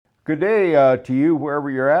Good day to you,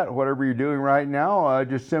 wherever you're at, whatever you're doing right now. I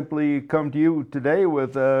just simply come to you today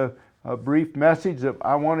with a brief message that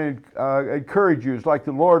I want to encourage you. It's like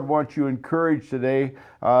the Lord wants you encouraged today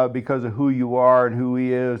because of who you are and who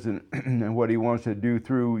He is and, and what He wants to do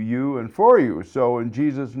through you and for you. So in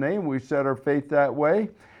Jesus' name, we set our faith that way.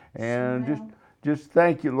 And just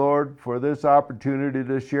thank you, Lord, for this opportunity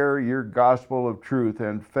to share your gospel of truth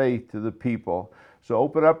and faith to the people. So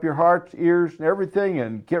open up your hearts, ears, and everything,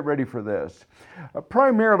 and get ready for this.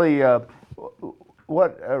 Primarily,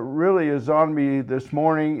 what really is on me this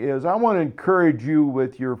morning is I want to encourage you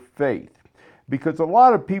with your faith, because a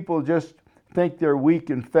lot of people just think they're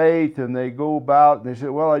weak in faith, and they go about and they say,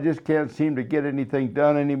 well, I just can't seem to get anything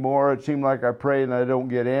done anymore. It seems like I pray and I don't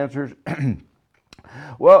get answers.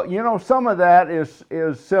 Well, you know, some of that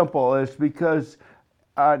is simple. It's because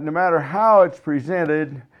no matter how it's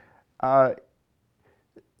presented,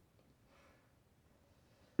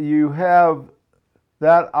 you have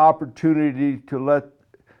that opportunity to let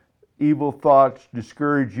evil thoughts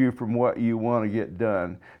discourage you from what you want to get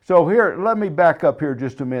done. So here, let me back up here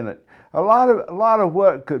just a minute. A lot of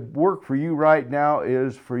what could work for you right now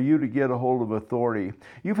is for you to get a hold of authority.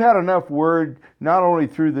 You've had enough word, not only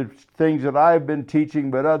through the things that I've been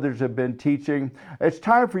teaching, but others have been teaching. It's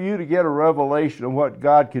time for you to get a revelation of what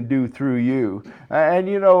God can do through you. And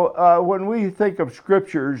you know, when we think of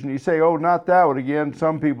scriptures, and you say, oh, not that one again,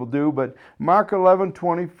 some people do, but Mark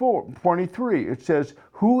 11:23, it says,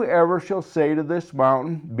 whoever shall say to this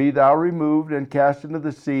mountain, be thou removed and cast into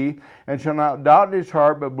the sea, and shall not doubt in his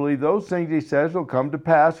heart, but believe those things he says will come to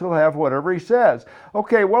pass, he'll have whatever he says.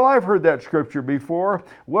 Okay, well, I've heard that scripture before.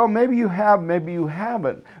 Well, maybe you have, maybe you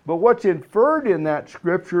haven't. But what's inferred in that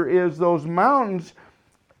scripture is those mountains.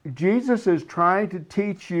 Jesus is trying to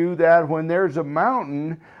teach you that when there's a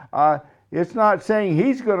mountain, it's not saying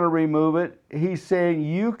he's going to remove it. He's saying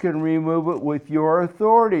you can remove it with your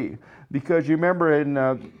authority. Because you remember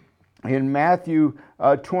in Matthew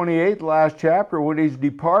 28, last chapter, when he's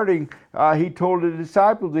departing, he told the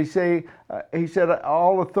disciples, he said,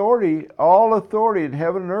 all authority in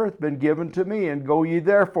heaven and earth been given to me, and go ye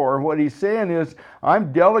therefore. And what he's saying is,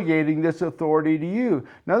 I'm delegating this authority to you.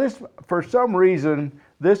 Now this, for some reason,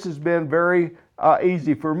 this has been very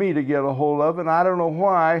easy for me to get a hold of, and I don't know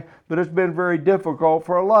why, but it's been very difficult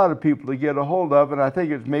for a lot of people to get a hold of, and I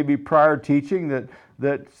think it's maybe prior teaching that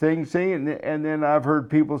things, and then I've heard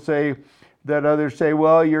people say that others say,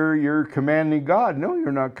 well, you're commanding God. No,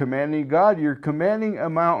 you're not commanding God. You're commanding a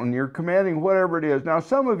mountain. You're commanding whatever it is. Now,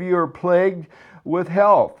 some of you are plagued with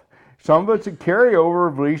health. Some of it's a carryover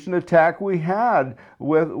of recent attack we had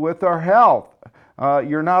with our health.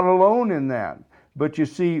 You're not alone in that. But you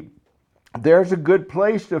see, there's a good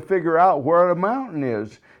place to figure out where a mountain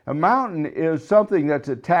is. A mountain is something that's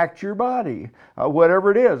attacked your body, whatever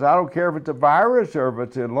it is. I don't care if it's a virus or if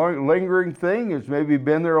it's a lingering thing, it's maybe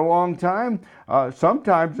been there a long time.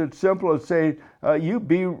 Sometimes it's simple as saying, you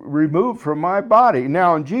be removed from my body.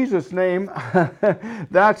 Now, in Jesus' name,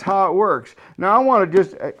 that's how it works. Now, I want to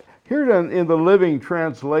just, here in the Living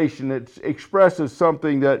Translation, it expresses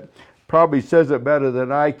something that probably says it better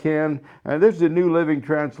than I can. And this is a New Living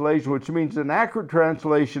Translation, which means an accurate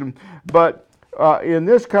translation, but in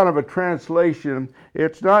this kind of a translation,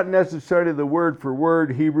 it's not necessarily the word for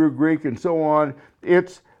word, Hebrew, Greek, and so on.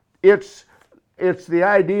 It's the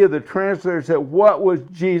idea the translator said, what was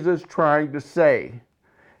Jesus trying to say?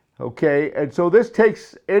 Okay, and so this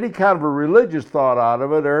takes any kind of a religious thought out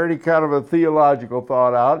of it or any kind of a theological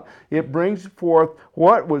thought out. It brings forth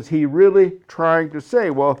what was he really trying to say.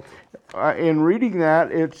 Well, in reading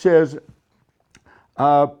that, it says,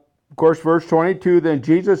 of course, verse 22, then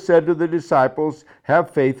Jesus said to the disciples, have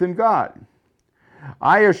faith in God.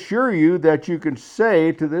 I assure you that you can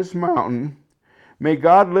say to this mountain, may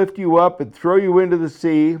God lift you up and throw you into the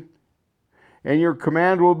sea, and your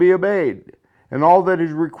command will be obeyed. And all that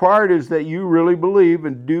is required is that you really believe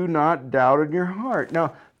and do not doubt in your heart.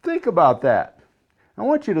 Now, think about that. I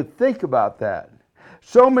want you to think about that.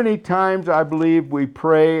 So many times I believe we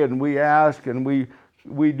pray and we ask and we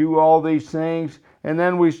do all these things, and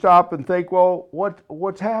then we stop and think, well,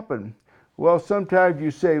 what's happened? Well, sometimes you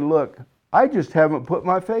say, look, I just haven't put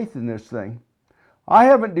my faith in this thing. I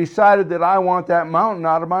haven't decided that I want that mountain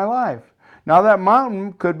out of my life. Now, that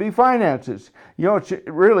mountain could be finances. You know, it's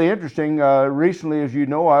really interesting. Recently, as you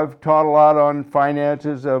know, I've taught a lot on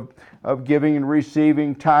finances of giving and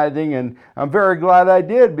receiving, tithing, and I'm very glad I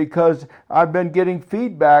did, because I've been getting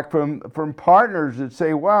feedback from partners that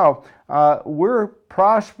say, wow, we're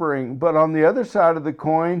prospering. But on the other side of the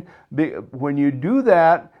coin, when you do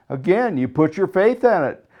that, again, you put your faith in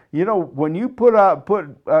it. You know, when you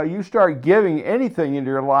you start giving anything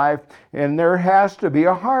into your life, and there has to be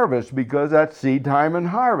a harvest, because that's seed time and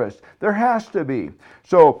harvest. There has to be.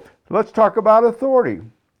 So let's talk about authority.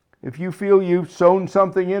 If you feel you've sown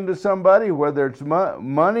something into somebody, whether it's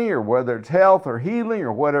money or whether it's health or healing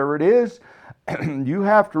or whatever it is, you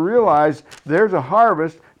have to realize there's a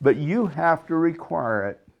harvest, but you have to require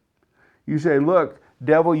it. You say, look,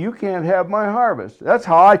 devil, you can't have my harvest. That's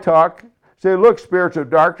how I talk. Say, look, spirits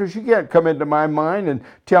of darkness, you can't come into my mind and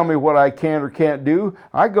tell me what I can or can't do.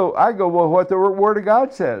 I go with what the Word of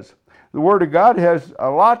God says. The Word of God has a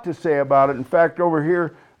lot to say about it. In fact, over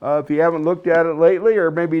here, if you haven't looked at it lately, or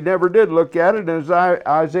maybe never did look at it, is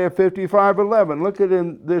Isaiah 55:11. Look at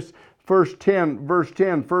in this verse 10,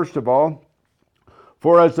 first of all.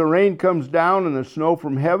 For as the rain comes down and the snow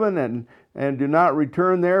from heaven, and do not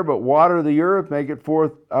return there, but water the earth, make it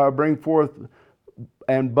forth, bring forth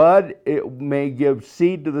and bud, it may give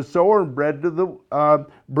seed to the sower and bread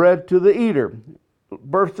to the eater.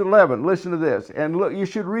 Verse 11, listen to this. And look, you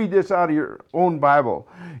should read this out of your own Bible.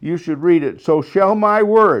 You should read it. So shall my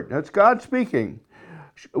word, that's God speaking,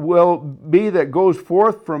 will be that goes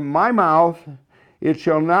forth from my mouth. It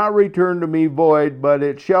shall not return to me void, but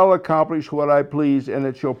it shall accomplish what I please, and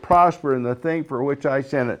it shall prosper in the thing for which I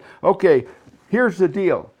sent it. Okay, here's the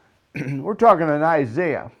deal. We're talking in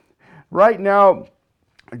Isaiah. Right now,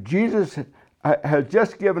 Jesus has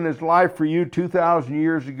just given his life for you 2,000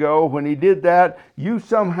 years ago. When he did that, you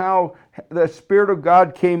somehow, the Spirit of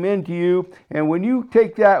God came into you, and when you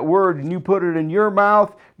take that word and you put it in your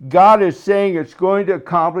mouth, God is saying it's going to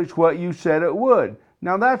accomplish what you said it would.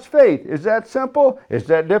 Now that's faith. Is that simple? Is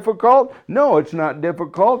that difficult? No, it's not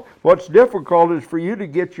difficult. What's difficult is for you to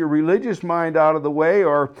get your religious mind out of the way,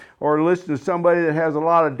 or listen to somebody that has a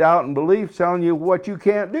lot of doubt and belief telling you what you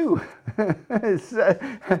can't do.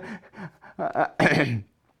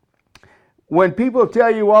 When people tell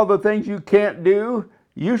you all the things you can't do,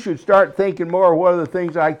 you should start thinking more, what are the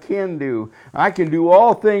things I can do? I can do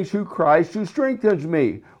all things through Christ who strengthens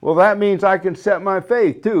me. Well, that means I can set my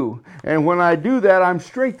faith too. And when I do that, I'm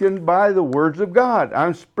strengthened by the words of God.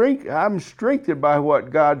 I'm strengthened by what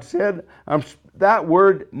God said. That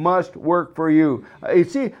word must work for you. You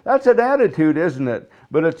see, that's an attitude, isn't it?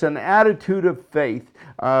 But it's an attitude of faith.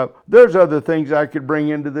 There's other things I could bring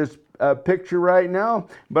into this picture right now,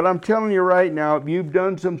 but I'm telling you right now, if you've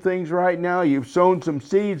done some things right now, you've sown some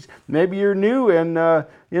seeds, maybe you're new in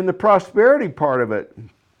the prosperity part of it.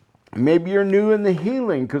 Maybe you're new in the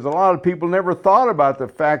healing, because a lot of people never thought about the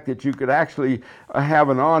fact that you could actually have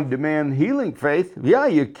an on-demand healing faith. Yeah,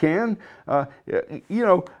 you can.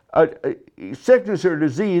 Sickness or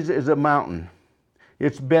disease is a mountain.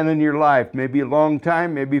 It's been in your life, maybe a long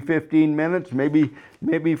time, maybe 15 minutes, maybe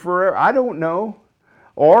forever. I don't know.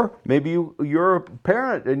 Or maybe you're a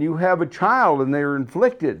parent and you have a child and they're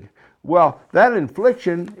inflicted. Well, that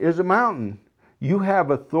infliction is a mountain. You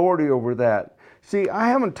have authority over that. See, I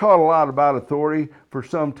haven't taught a lot about authority for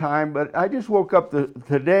some time, but I just woke up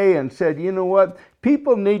today and said, you know what?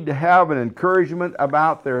 People need to have an encouragement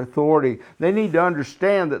about their authority. They need to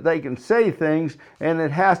understand that they can say things and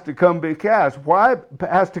it has to come to pass. Why? It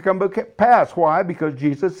has to come to pass. Why? Because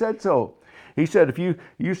Jesus said so. He said, if you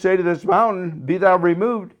say to this mountain, be thou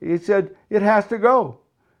removed, he said, it has to go.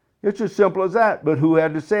 It's as simple as that. But who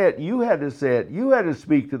had to say it? You had to say it. You had to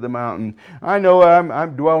speak to the mountain. I know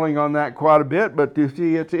I'm dwelling on that quite a bit, but you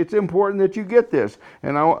see, it's important that you get this.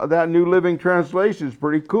 And that New Living Translation is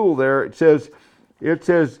pretty cool there. It says,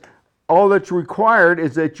 all that's required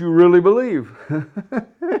is that you really believe.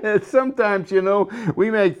 Sometimes,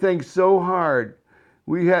 we make things so hard.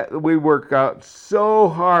 We work out so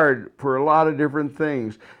hard for a lot of different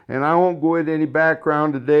things, and I won't go into any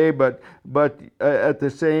background today, but at the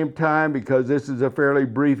same time, because this is a fairly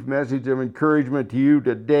brief message of encouragement to you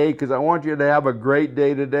today, because I want you to have a great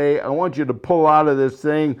day today. I want you to pull out of this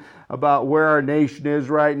thing about where our nation is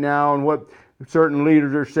right now and what certain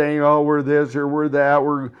leaders are saying, oh, we're this or we're that,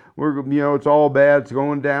 we're it's all bad, it's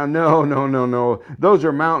going down. No. Those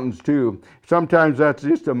are mountains too. Sometimes that's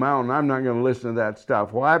just a mountain. I'm not going to listen to that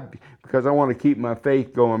stuff. Why? Because I want to keep my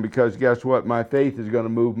faith going, because guess what? My faith is going to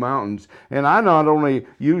move mountains. And I not only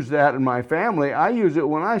use that in my family, I use it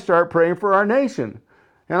when I start praying for our nation.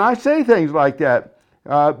 And I say things like that.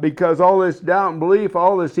 Because all this doubt and belief,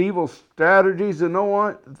 all this evil strategies and no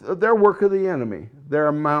one, they're work of the enemy. They're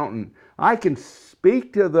a mountain. I can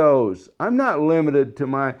speak to those. I'm not limited to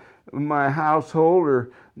my household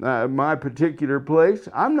or my particular place.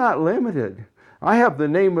 I'm not limited. I have the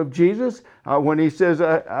name of Jesus. When he says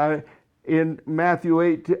in Matthew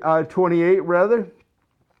 8:28,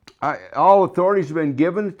 all authority has been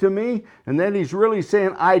given to me. And then he's really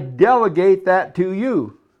saying, I delegate that to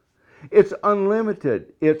you. It's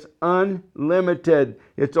unlimited. It's unlimited.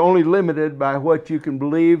 It's only limited by what you can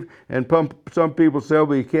believe. And some people say,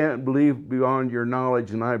 well, you can't believe beyond your knowledge,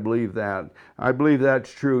 and I believe that. I believe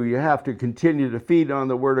that's true. You have to continue to feed on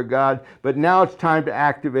the Word of God, but now it's time to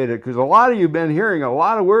activate it, because a lot of you have been hearing a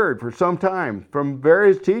lot of Word for some time from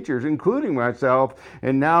various teachers, including myself,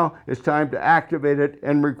 and now it's time to activate it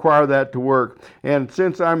and require that to work. And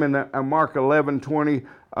since I'm in Mark 11:20,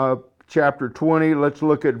 chapter 20, let's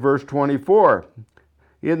look at verse 24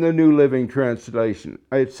 in the New Living Translation.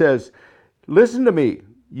 It says, listen to me.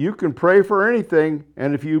 You can pray for anything,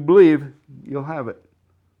 and if you believe, you'll have it.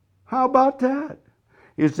 How about that?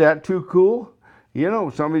 Is that too cool? You know,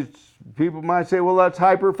 some people might say, well, that's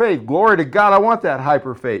hyper faith. Glory to God, I want that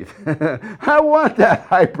hyper faith. I want that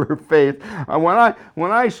hyper faith.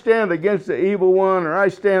 When I stand against the evil one, or I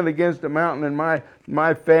stand against a mountain in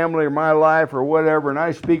my family or my life or whatever, and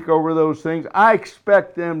I speak over those things, I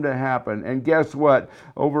expect them to happen. And guess what?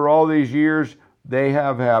 Over all these years, they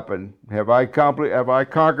have happened. Have I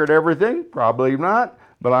conquered everything? Probably not.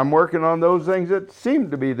 But I'm working on those things that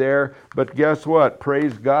seem to be there. But guess what?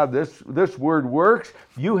 Praise God, this word works.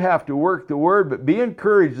 You have to work the word, but be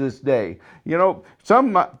encouraged this day. You know,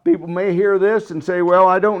 some people may hear this and say, well,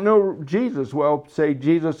 I don't know Jesus. Well, say,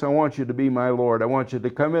 Jesus, I want you to be my Lord. I want you to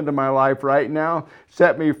come into my life right now,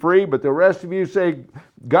 set me free. But the rest of you say,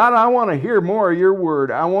 God, I want to hear more of your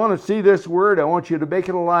word. I want to see this word. I want you to make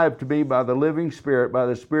it alive to me by the living Spirit, by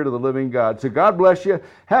the Spirit of the living God. So God bless you.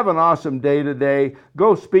 Have an awesome day today.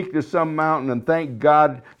 Go speak to some mountain and thank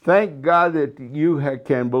God. Thank God that you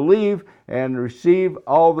can believe and receive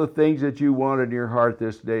all the things that you want in your heart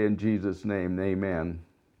this day in Jesus' name. Amen.